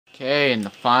Okay, and the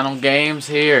final games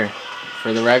here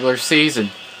for the regular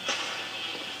season.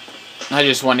 I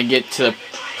just want to get to the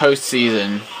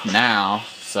postseason now,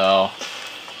 so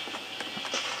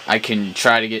I can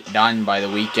try to get done by the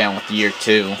weekend with year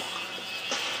 2.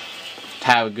 To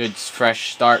have a good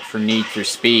fresh start for Need for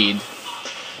Speed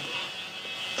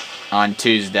on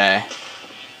Tuesday.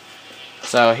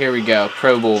 So here we go,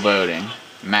 Pro Bowl voting.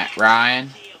 Matt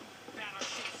Ryan,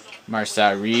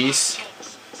 Marcel Reese,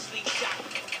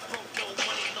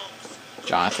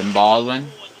 Jonathan Baldwin,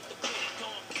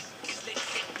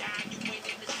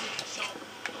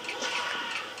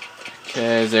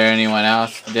 okay, is there anyone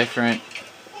else different?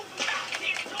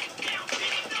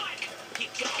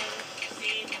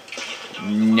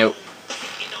 Nope.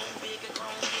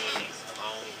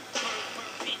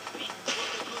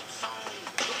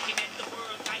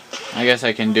 I guess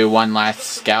I can do one last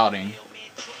scouting.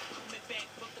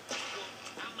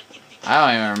 I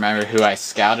don't even remember who I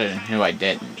scouted and who I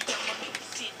didn't.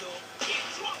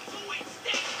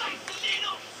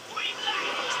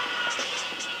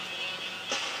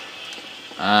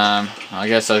 I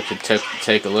guess I could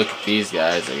take a look at these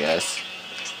guys, I guess.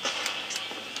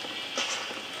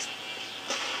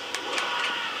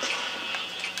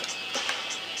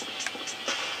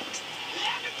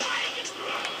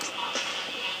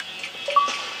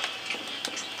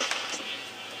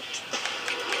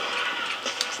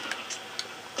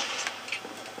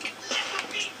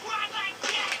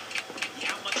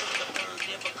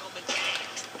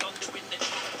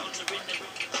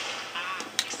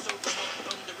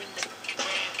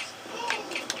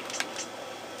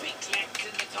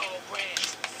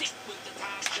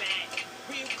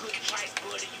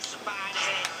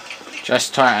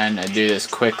 Just trying to do this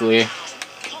quickly.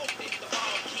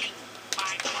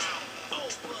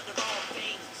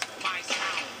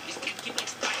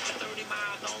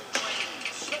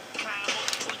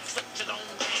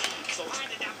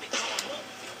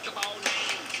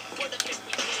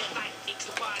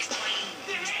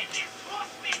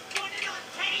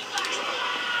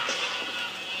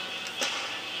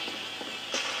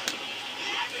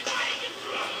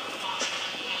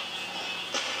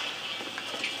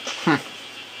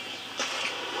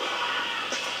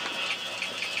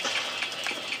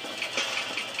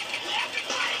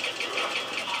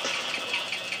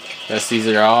 Guess these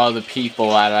are all the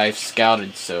people that I've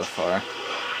scouted so far.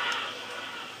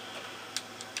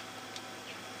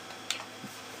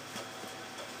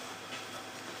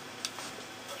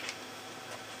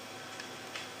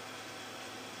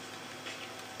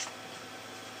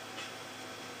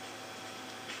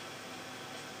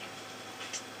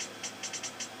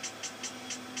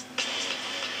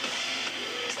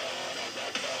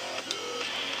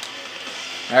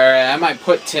 Alright, I might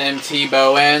put Tim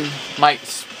Tebow in. Might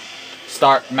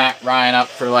start Matt Ryan up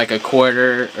for like a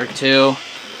quarter or two.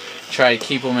 Try to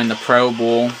keep him in the Pro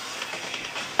Bowl.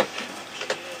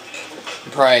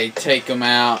 Probably take him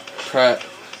out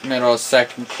middle of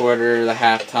second quarter, the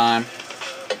halftime.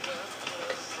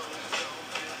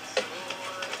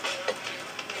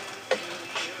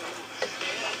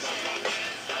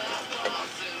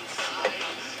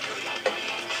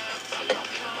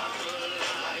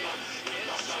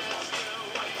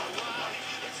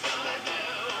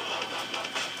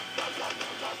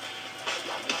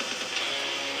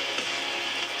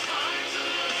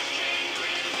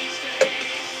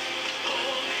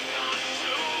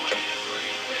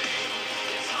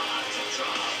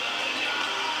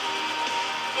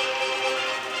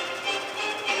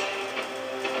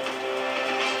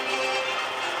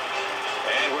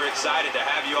 Excited to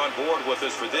have you on board with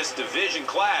us for this division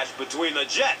clash between the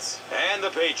Jets and the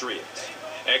Patriots.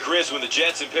 And Chris, when the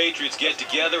Jets and Patriots get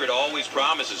together, it always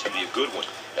promises to be a good one.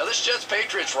 Now, this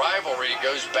Jets-Patriots rivalry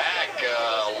goes back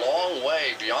a long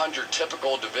way beyond your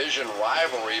typical division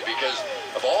rivalry because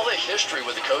of all the history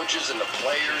with the coaches and the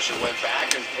players who went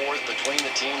back and forth between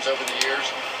the teams over the years.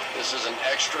 This is an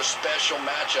extra special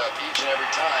matchup each and every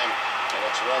time, and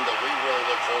it's one that we really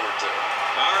look forward to.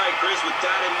 All right, Chris, with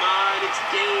that in mind, it's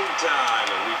game time,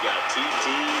 and we've got two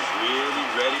teams really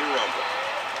ready to rumble.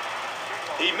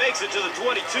 He makes it to the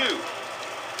 22.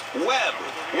 Webb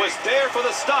was there for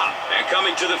the stop. And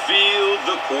coming to the field,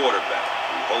 the quarterback,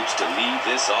 who hopes to lead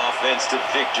this offense to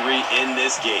victory in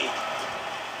this game.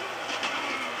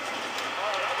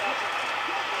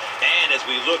 And as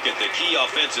we look at the key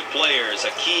offensive players,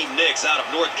 Hakeem Nicks out of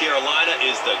North Carolina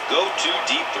is the go-to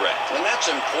deep threat. And that's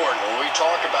important when we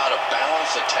talk about a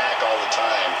balanced attack all the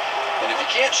time. And if you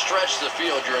can't stretch the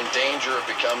field, you're in danger of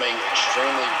becoming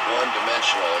extremely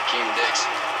one-dimensional. Hakeem Nicks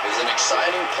is an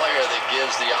exciting player that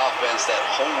gives the offense that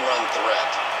home run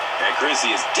threat. And Chrissy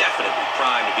is definitely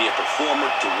primed to be a performer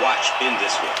to watch in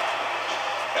this one.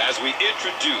 As we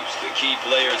introduce the key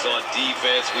players on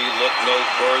defense, we look no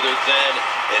further than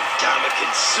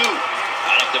Ndamukong Suh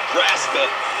out of Nebraska.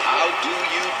 How do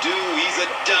you do? He's a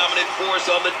dominant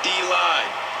force on the D-line.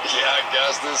 Yeah,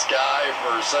 Gus, this guy,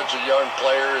 for such a young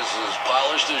player, is as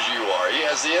polished as you are. He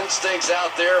has the instincts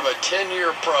out there of a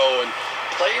 10-year pro, and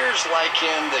players like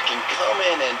him that can come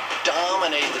in and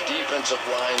dominate the defensive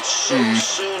line so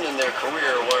soon in their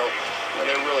career, well,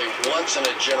 they're really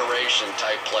once-in-a-generation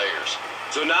type players.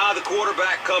 So now the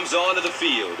quarterback comes onto the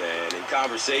field, and in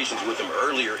conversations with him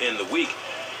earlier in the week,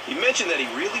 he mentioned that he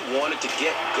really wanted to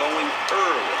get going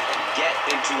early and get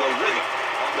into a rhythm.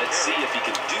 Let's see if he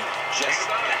can do just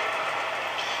that.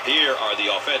 Here are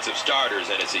the offensive starters,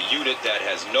 and it's a unit that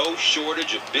has no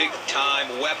shortage of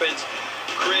big-time weapons.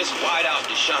 Chris, wideout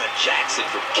Deshaun Jackson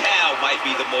from Cal might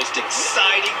be the most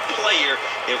exciting player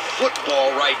in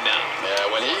football right now.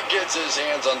 Yeah, when he gets his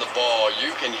hands on the ball,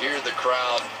 you can hear the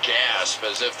crowd gasp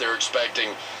as if they're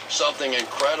expecting something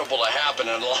incredible to happen,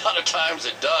 and a lot of times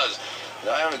it does.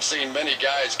 Now, I haven't seen many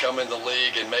guys come in the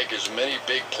league and make as many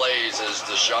big plays as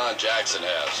Deshaun Jackson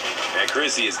has. And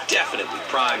Chrissy is definitely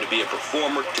primed to be a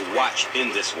performer to watch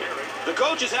in this one. The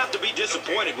coaches have to be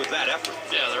disappointed with that effort.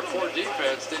 Yeah, their poor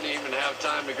defense didn't even have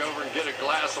time to go over and get a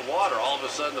glass of water. All of a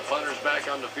sudden, the punter's back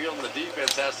on the field, and the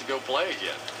defense has to go play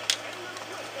again.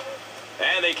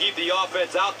 And they keep the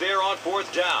offense out there on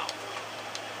 4th down.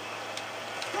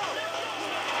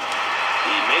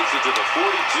 He makes it to the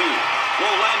 42.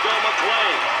 Rolando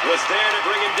McClain was there to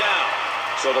bring him down.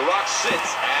 So the Rock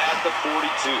sits at the 42.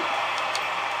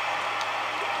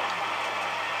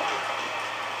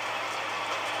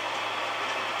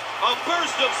 A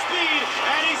burst of speed,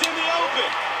 and he's in the open.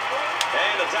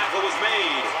 And the tackle was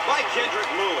made by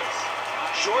Kendrick Lewis.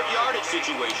 Short yardage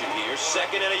situation here,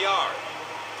 2nd and a yard.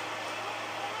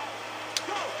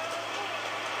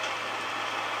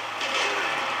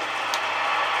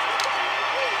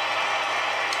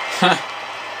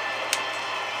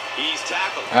 He's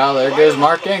tackled. Well, there goes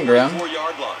Mark Ingram.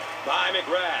 4-yard line by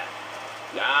McGrath.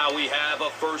 Now we have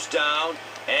a 1st down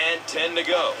and 10 to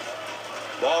go.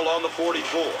 Ball on the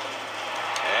 44.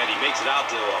 And he makes it out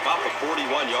to about the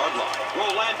 41-yard line.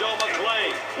 Rolando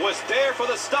McClain was there for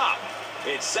the stop.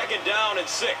 It's 2nd down and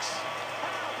 6.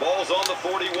 Ball's on the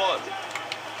 41.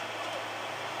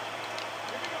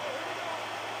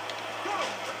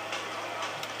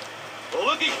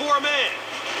 Looking for a man.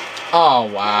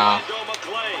 Oh, wow. Rolando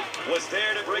McClain was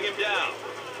there to bring him down.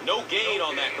 No gain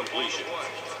on that completion.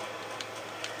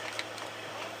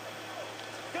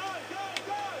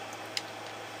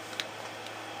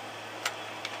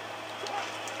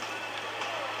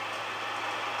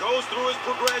 Goes through his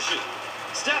progression.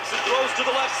 Steps and throws to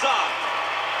the left side.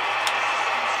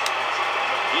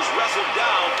 He's wrestled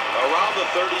down around the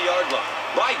 30-yard line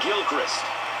by Gilchrist.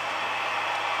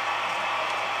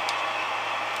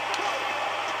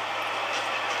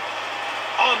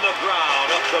 On the ground,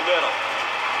 up the middle.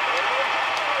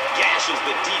 Gashes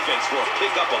the defense for a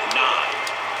pickup of 9.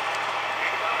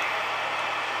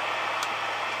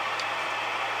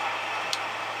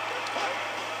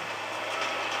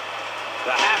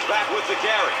 The halfback with the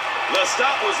carry. The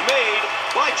stop was made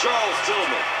by Charles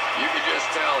Tillman. You could just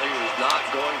tell he was not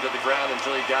going to the ground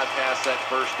until he got past that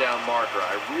 1st down marker.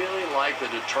 I really like the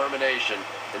determination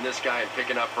in this guy in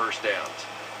picking up 1st downs.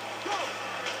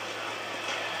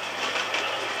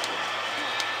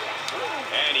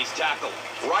 And he's tackled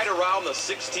right around the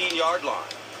 16-yard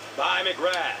line by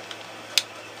McGrath.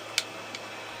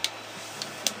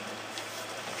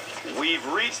 We've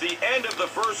reached the end of the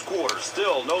 1st quarter.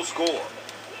 Still no score.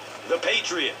 The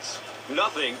Patriots,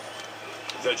 nothing.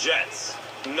 The Jets,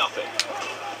 nothing.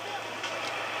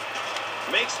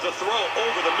 Makes the throw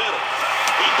over the middle.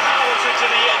 He powers it to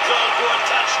the end zone for a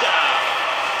touchdown.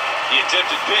 The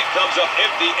attempted pick comes up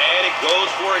empty, and it goes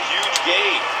for a huge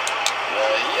gain.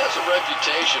 He has a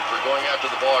reputation for going after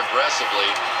the ball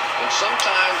aggressively, and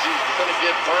sometimes he's going to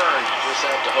get burned. You just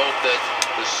have to hope that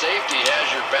the safety has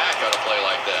your back on a play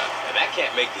like that. And that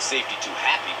can't make the safety too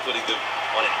happy, putting them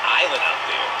on an island out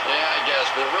there. Yeah, I guess,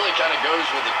 but it really kind of goes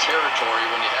with the territory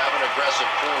when you have an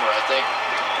aggressive corner. I think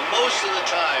most of the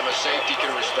time a safety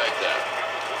can respect that.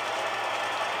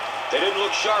 They didn't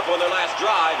look sharp on their last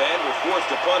drive and were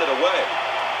forced to punt it away.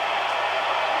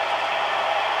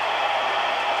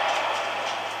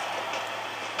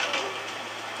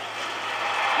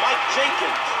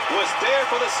 Jenkins was there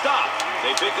for the stop.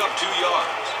 They pick up 2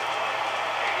 yards.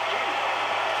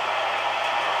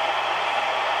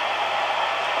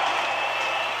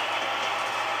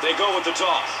 They go with the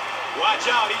toss. Watch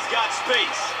out, he's got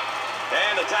space.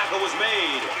 And the tackle was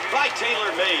made by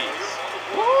Taylor Mays.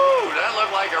 Woo! That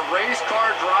looked like a race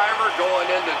car driver going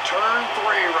into turn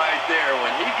 3 right there.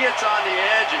 When he gets on the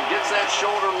edge and gets that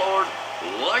shoulder lowered,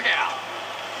 look out.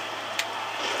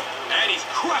 And he's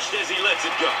crushed as he lets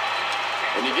it go.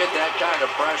 When you get that kind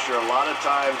of pressure, a lot of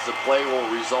times the play will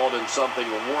result in something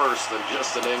worse than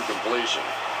just an incompletion.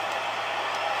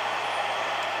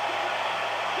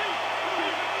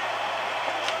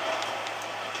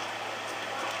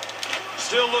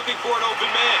 Still looking for an open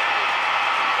man.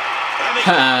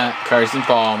 Carson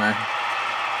Palmer.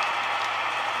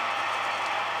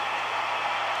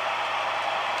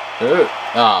 Ooh.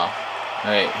 Oh.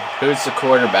 Wait. Who's the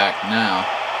quarterback now?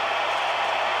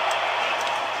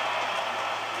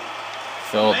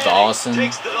 Phil Dawson.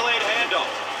 Takes the delayed handoff.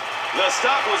 The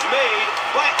stop was made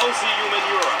by OCU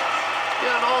Manura.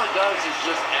 Yeah, and all it does is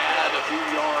just add a few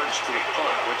yards to the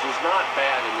punt, which is not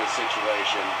bad in this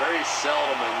situation. Very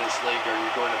seldom in this league are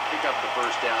you going to pick up the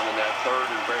first down in that third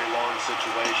and very long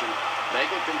situation. Make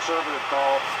a conservative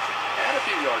call, add a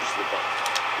few yards to the punt.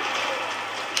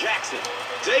 Jackson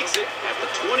takes it at the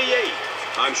 28.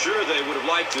 I'm sure they would have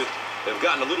liked to have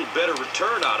gotten a little better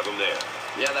return out of him there.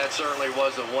 Yeah, that certainly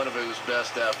wasn't one of his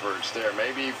best efforts there.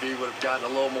 Maybe if he would have gotten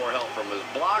a little more help from his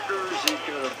blockers, he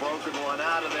could have broken one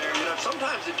out of there. You know,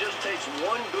 sometimes it just takes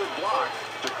one good block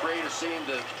to create a seam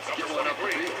to get one up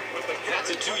the field. That's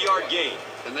a 2-yard gain.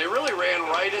 And they really ran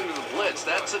right into the blitz.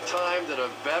 That's a time that a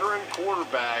veteran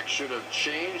quarterback should have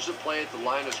changed the play at the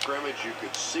line of scrimmage. You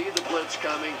could see the blitz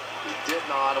coming. He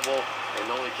didn't audible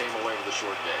and only came away with a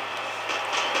short gain.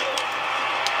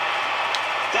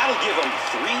 That'll give him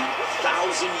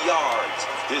 3,000 yards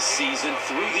this season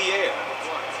through the air.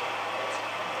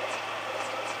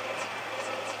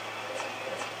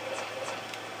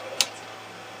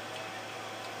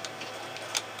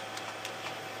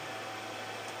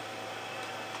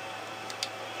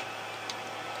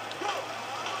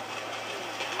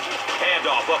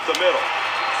 Handoff up the middle.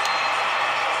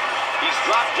 He's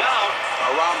dropped down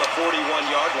around the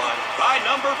 41-yard line by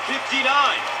number 59.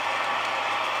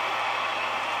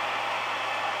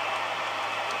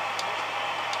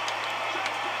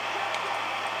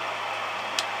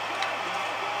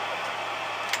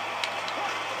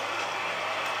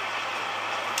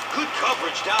 Good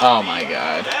coverage down. Oh my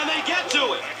God. And they get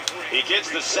to it. He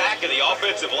gets the sack, and the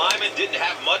offensive lineman didn't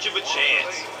have much of a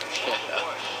chance.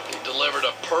 He delivered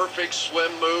a perfect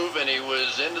swim move, and he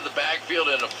was into the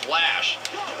backfield in a flash.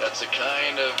 That's a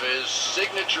kind of his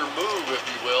signature move, if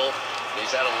you will. And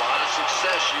he's had a lot of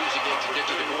success using it to get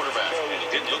to the quarterback. And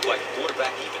it didn't look like the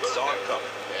quarterback even saw it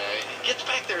coming. Yeah, he gets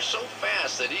back there so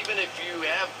fast that even if you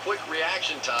have quick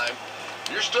reaction time,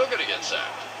 you're still going to get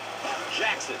sacked.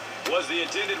 Jackson was the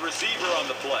intended receiver on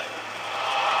the play.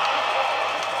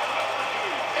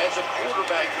 As a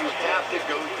quarterback, you have to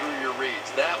go through your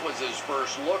reads. That was his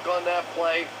first look on that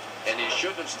play, and he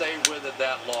shouldn't have stayed with it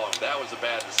that long. That was a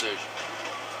bad decision.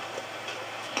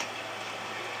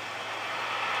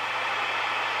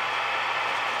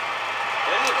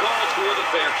 And he calls for the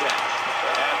fair catch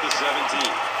at the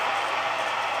 17.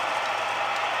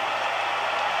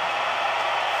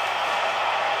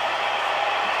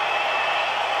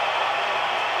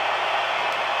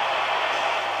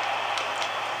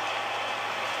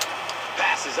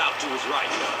 Passes out to his right.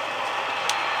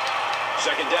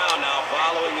 Second down now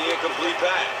following the incomplete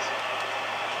pass.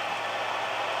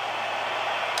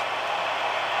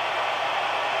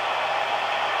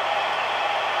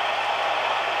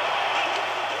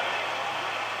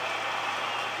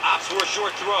 Opts for a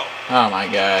short throw. Oh my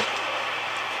God.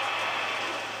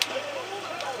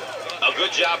 A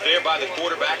good job there by the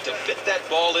quarterback to fit that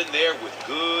ball in there with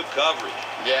good coverage.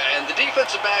 Yeah, and the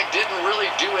defensive back didn't really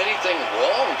do anything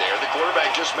wrong there. The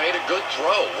quarterback just made a good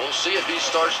throw. We'll see if he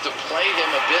starts to play him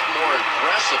a bit more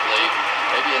aggressively,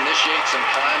 maybe initiate some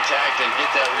contact and get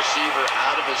that receiver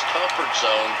out of his comfort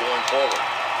zone going forward.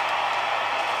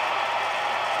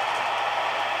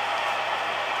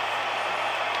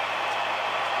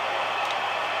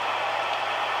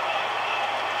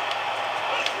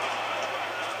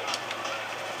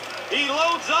 He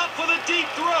loads up for the deep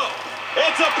throw.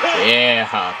 It's a pick.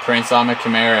 Yeah, Prince on the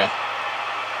Camara.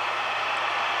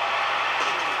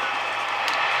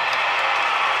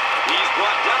 He's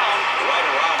brought down right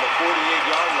around the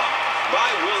 48-yard line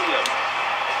by Williams.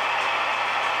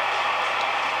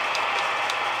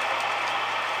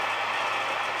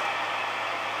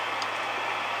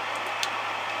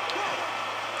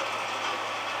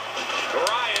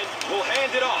 Ryan will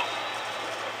hand it off.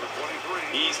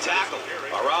 He's tackled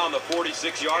around the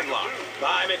 46-yard line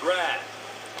by McGrath.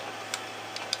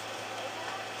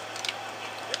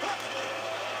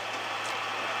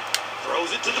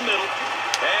 Throws it to the middle.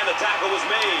 And the tackle was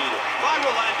made by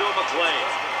Rolando McClain.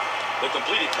 The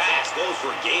completed pass goes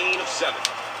for a gain of 7.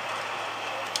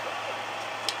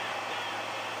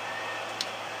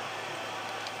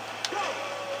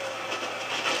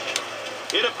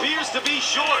 It appears to be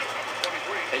short.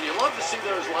 And you love to see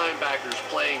those linebackers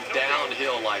playing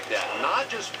downhill like that. Not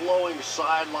just flowing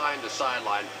sideline to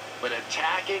sideline, but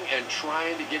attacking and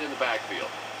trying to get in the backfield.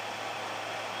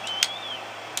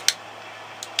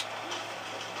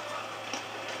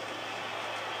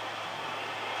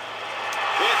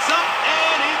 It's up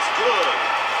and it's good.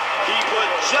 He put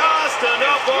just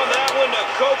enough on that one to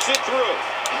coax it through.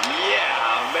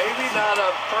 Yeah, maybe not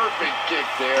a perfect kick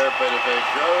there, but if it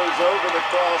goes over the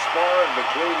crossbar and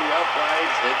between the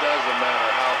uprights, it doesn't matter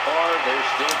how far, they're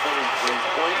still putting 3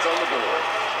 points on the board.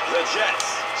 The Jets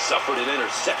suffered an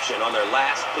interception on their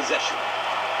last possession.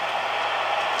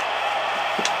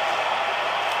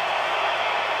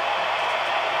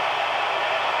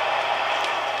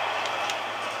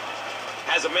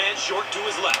 Has a man short to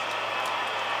his left.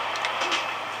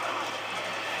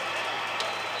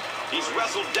 He's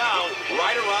wrestled down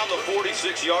right around the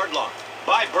 46-yard line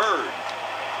by Bird.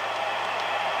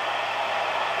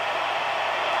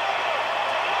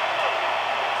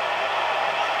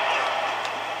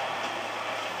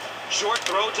 Short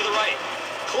throw to the right.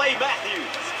 Clay Matthews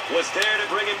was there to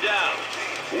bring him down.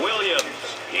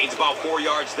 Williams gains about 4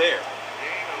 yards there.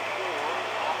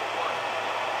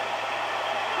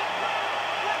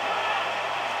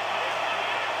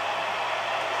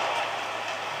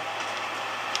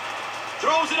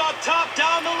 Throws it on top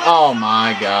down the left. Oh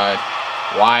my God.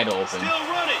 Wide open. Still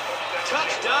running.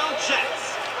 Touchdown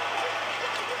Jets.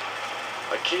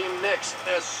 Akeem Nicks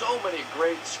has so many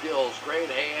great skills, great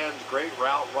hands, great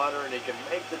route runner, and he can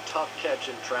make the tough catch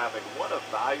in traffic. What a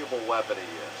valuable weapon he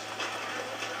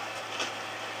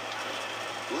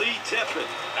is. Lee Tippin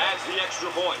adds the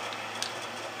extra point.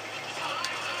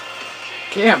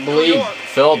 Can't believe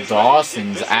Phil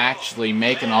Dawson's actually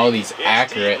making all these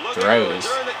accurate throws.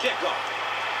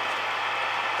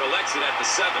 Collects it at the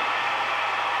 7.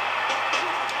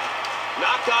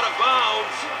 Knocked out of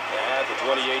bounds at the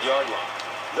 28-yard line.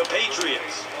 The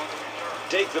Patriots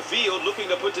take the field looking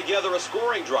to put together a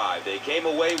scoring drive. They came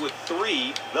away with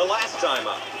 3 the last time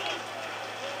out.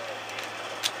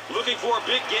 Looking for a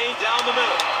big gain down the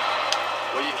middle.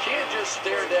 Well, you can't just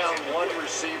stare down one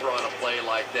receiver on a play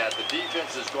like that. The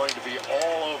defense is going to be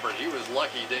all over it. He was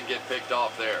lucky he didn't get picked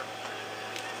off there.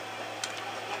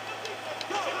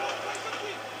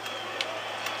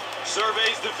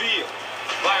 Surveys the field.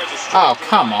 Fires a strike. Oh,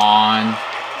 come on.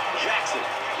 Jackson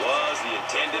was the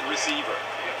intended receiver.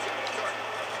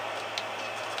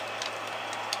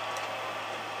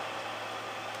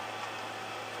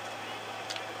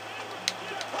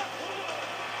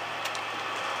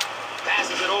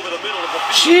 Passes it over the middle of the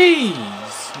field.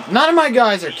 Jeez. None of my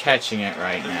guys are catching it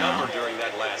right The now. number during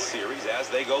that last series as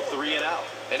they go 3 and out.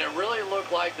 And it really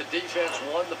looked like the defense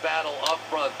won the battle up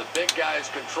front. The big guys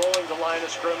controlling the line of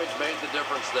scrimmage made the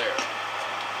difference there.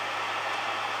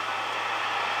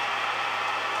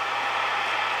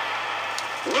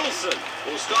 Wilson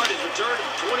will start his return at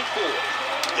the 24.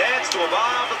 Gets to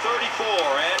about the 34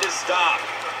 and is stopped.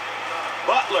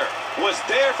 Butler was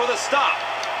there for the stop.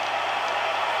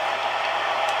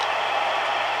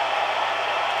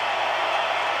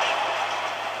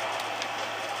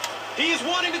 He's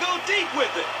wanting to go deep with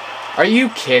it. Are you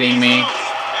kidding me?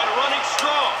 And running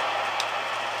strong.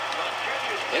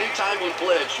 Anytime you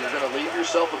blitz, you're going to leave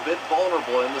yourself a bit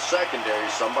vulnerable in the secondary.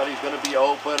 Somebody's going to be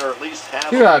open or at least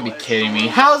have. You gotta be kidding me.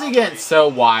 How's he getting so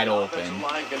wide open? The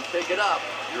line can pick it up.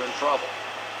 You're in trouble.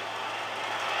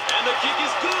 And the kick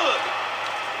is good.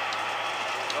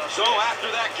 So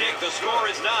after that kick, the score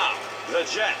is now the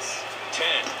Jets 10,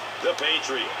 the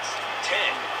Patriots 10.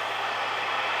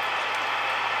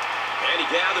 And he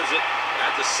gathers it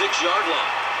at the 6-yard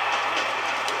line.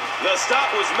 The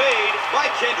stop was made by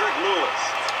Kendrick Lewis.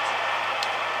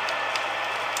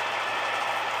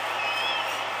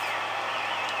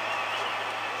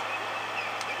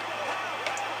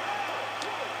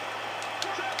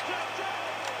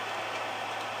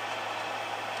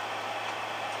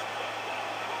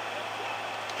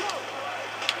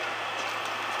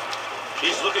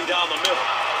 He's looking down the middle.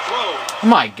 Throw. Oh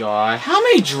my God. How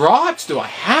many drops do I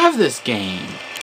have this game?